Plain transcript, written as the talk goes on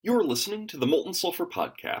You're listening to the Molten Sulfur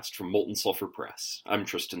Podcast from Molten Sulfur Press. I'm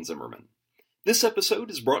Tristan Zimmerman. This episode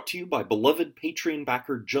is brought to you by beloved Patreon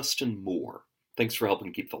backer Justin Moore. Thanks for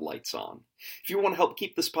helping keep the lights on. If you want to help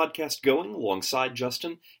keep this podcast going alongside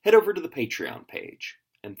Justin, head over to the Patreon page.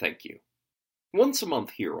 And thank you. Once a month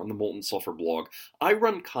here on the Molten Sulfur blog, I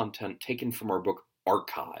run content taken from our book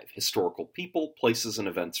Archive, Historical People, Places, and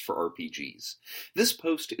Events for RPGs. This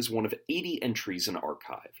post is one of 80 entries in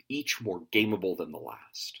Archive, each more gameable than the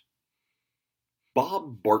last.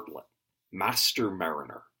 Bob Bartlett, Master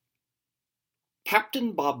Mariner.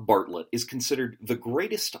 Captain Bob Bartlett is considered the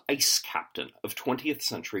greatest ice captain of 20th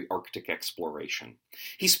century Arctic exploration.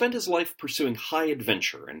 He spent his life pursuing high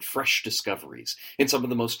adventure and fresh discoveries in some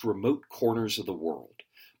of the most remote corners of the world.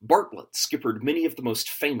 Bartlett skippered many of the most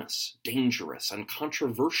famous, dangerous, and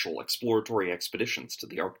controversial exploratory expeditions to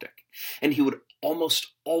the Arctic, and he would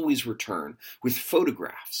almost always return with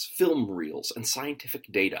photographs, film reels, and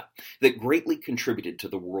scientific data that greatly contributed to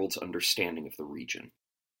the world's understanding of the region.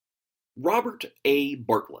 Robert A.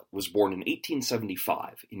 Bartlett was born in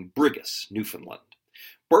 1875 in Brigus, Newfoundland.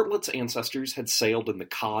 Bartlett's ancestors had sailed in the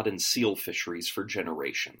cod and seal fisheries for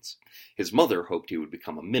generations. His mother hoped he would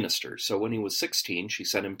become a minister, so when he was 16, she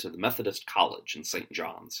sent him to the Methodist College in St.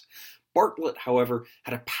 John's. Bartlett, however,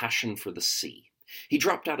 had a passion for the sea. He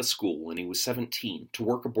dropped out of school when he was 17 to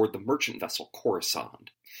work aboard the merchant vessel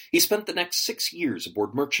Coruscant. He spent the next 6 years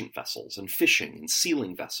aboard merchant vessels and fishing and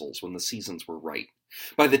sealing vessels when the seasons were right.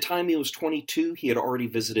 By the time he was 22, he had already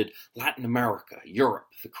visited Latin America, Europe,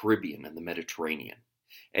 the Caribbean, and the Mediterranean.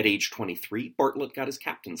 At age 23, Bartlett got his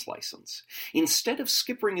captain's license. Instead of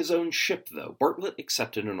skippering his own ship, though, Bartlett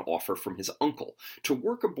accepted an offer from his uncle to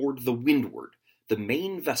work aboard the Windward, the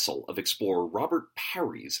main vessel of explorer Robert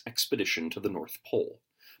Parry's expedition to the North Pole.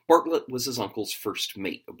 Bartlett was his uncle's first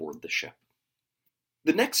mate aboard the ship.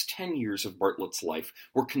 The next 10 years of Bartlett's life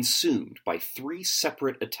were consumed by 3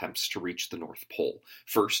 separate attempts to reach the North Pole,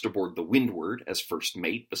 first aboard the Windward as first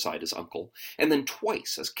mate beside his uncle, and then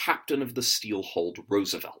twice as captain of the steel-hulled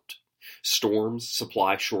Roosevelt. Storms,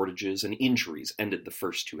 supply shortages, and injuries ended the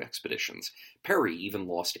first 2 expeditions. Parry even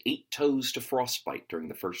lost 8 toes to frostbite during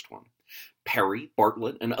the first one. Parry,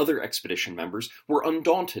 Bartlett, and other expedition members were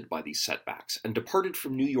undaunted by these setbacks and departed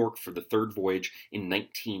from New York for the third voyage in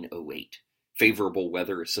 1908. Favorable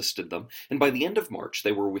weather assisted them, and by the end of March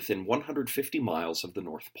they were within 150 miles of the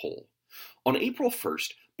North Pole. On April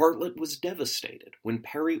 1st, Bartlett was devastated when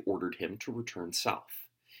Parry ordered him to return south.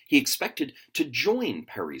 He expected to join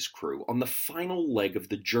Parry's crew on the final leg of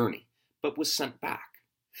the journey, but was sent back.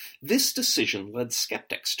 This decision led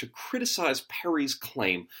skeptics to criticize Parry's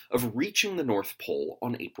claim of reaching the North Pole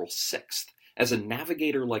on April 6th, as a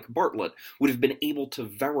navigator like Bartlett would have been able to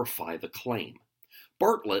verify the claim.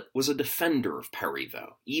 Bartlett was a defender of Parry,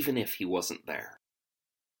 though, even if he wasn't there.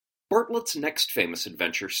 Bartlett's next famous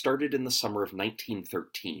adventure started in the summer of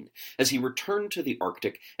 1913, as he returned to the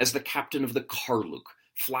Arctic as the captain of the Karluk,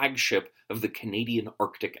 flagship of the Canadian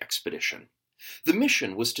Arctic Expedition. The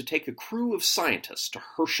mission was to take a crew of scientists to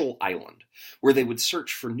Herschel Island, where they would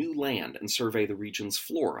search for new land and survey the region's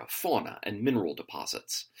flora, fauna, and mineral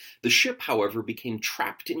deposits. The ship, however, became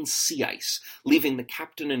trapped in sea ice, leaving the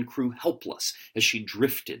captain and crew helpless as she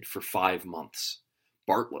drifted for 5 months.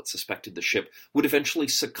 Bartlett suspected the ship would eventually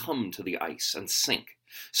succumb to the ice and sink,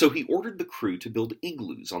 so he ordered the crew to build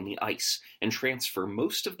igloos on the ice and transfer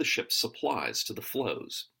most of the ship's supplies to the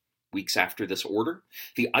floes. Weeks after this order,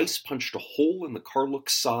 the ice punched a hole in the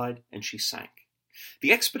Karluk's side and she sank.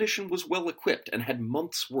 The expedition was well equipped and had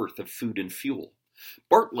months' worth of food and fuel.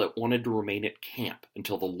 Bartlett wanted to remain at camp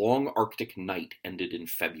until the long Arctic night ended in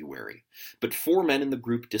February, but 4 men in the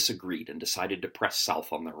group disagreed and decided to press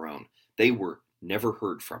south on their own. They were never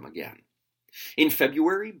heard from again. In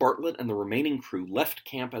February, Bartlett and the remaining crew left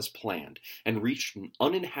camp as planned and reached an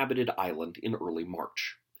uninhabited island in early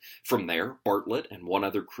March. From there, Bartlett and 1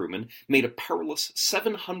 other crewman made a perilous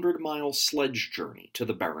 700-mile sledge journey to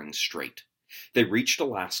the Bering Strait. They reached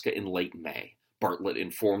Alaska in late May. Bartlett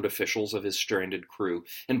informed officials of his stranded crew,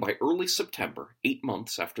 and by early September, 8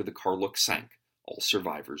 months after the Karluk sank, all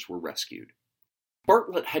survivors were rescued.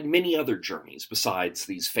 Bartlett had many other journeys besides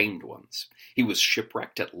these famed ones. He was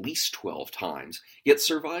shipwrecked at least 12 times, yet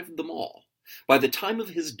survived them all. By the time of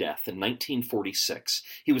his death in 1946,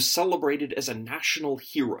 he was celebrated as a national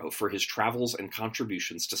hero for his travels and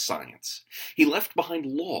contributions to science. He left behind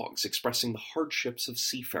logs expressing the hardships of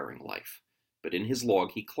seafaring life, but in his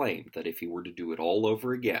log he claimed that if he were to do it all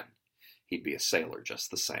over again, he'd be a sailor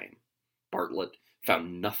just the same. Bartlett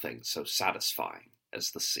found nothing so satisfying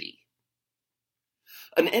as the sea.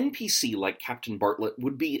 An NPC like Captain Bartlett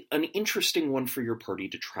would be an interesting one for your party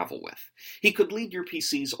to travel with. He could lead your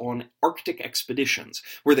PCs on Arctic expeditions,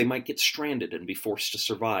 where they might get stranded and be forced to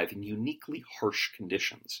survive in uniquely harsh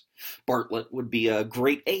conditions. Bartlett would be a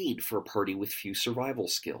great aid for a party with few survival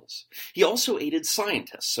skills. He also aided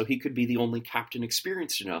scientists, so he could be the only captain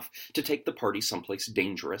experienced enough to take the party someplace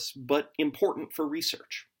dangerous, but important for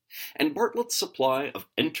research. And Bartlett's supply of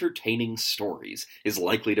entertaining stories is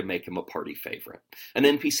likely to make him a party favorite. An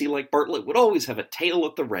NPC like Bartlett would always have a tale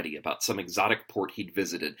at the ready about some exotic port he'd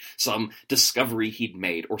visited, some discovery he'd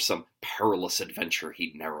made, or some perilous adventure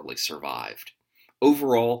he'd narrowly survived.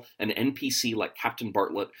 Overall, an NPC like Captain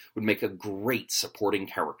Bartlett would make a great supporting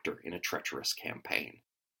character in a treacherous campaign.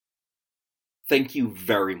 Thank you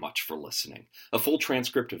very much for listening. A full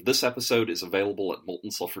transcript of this episode is available at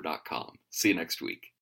moltensulfur.com. See you next week.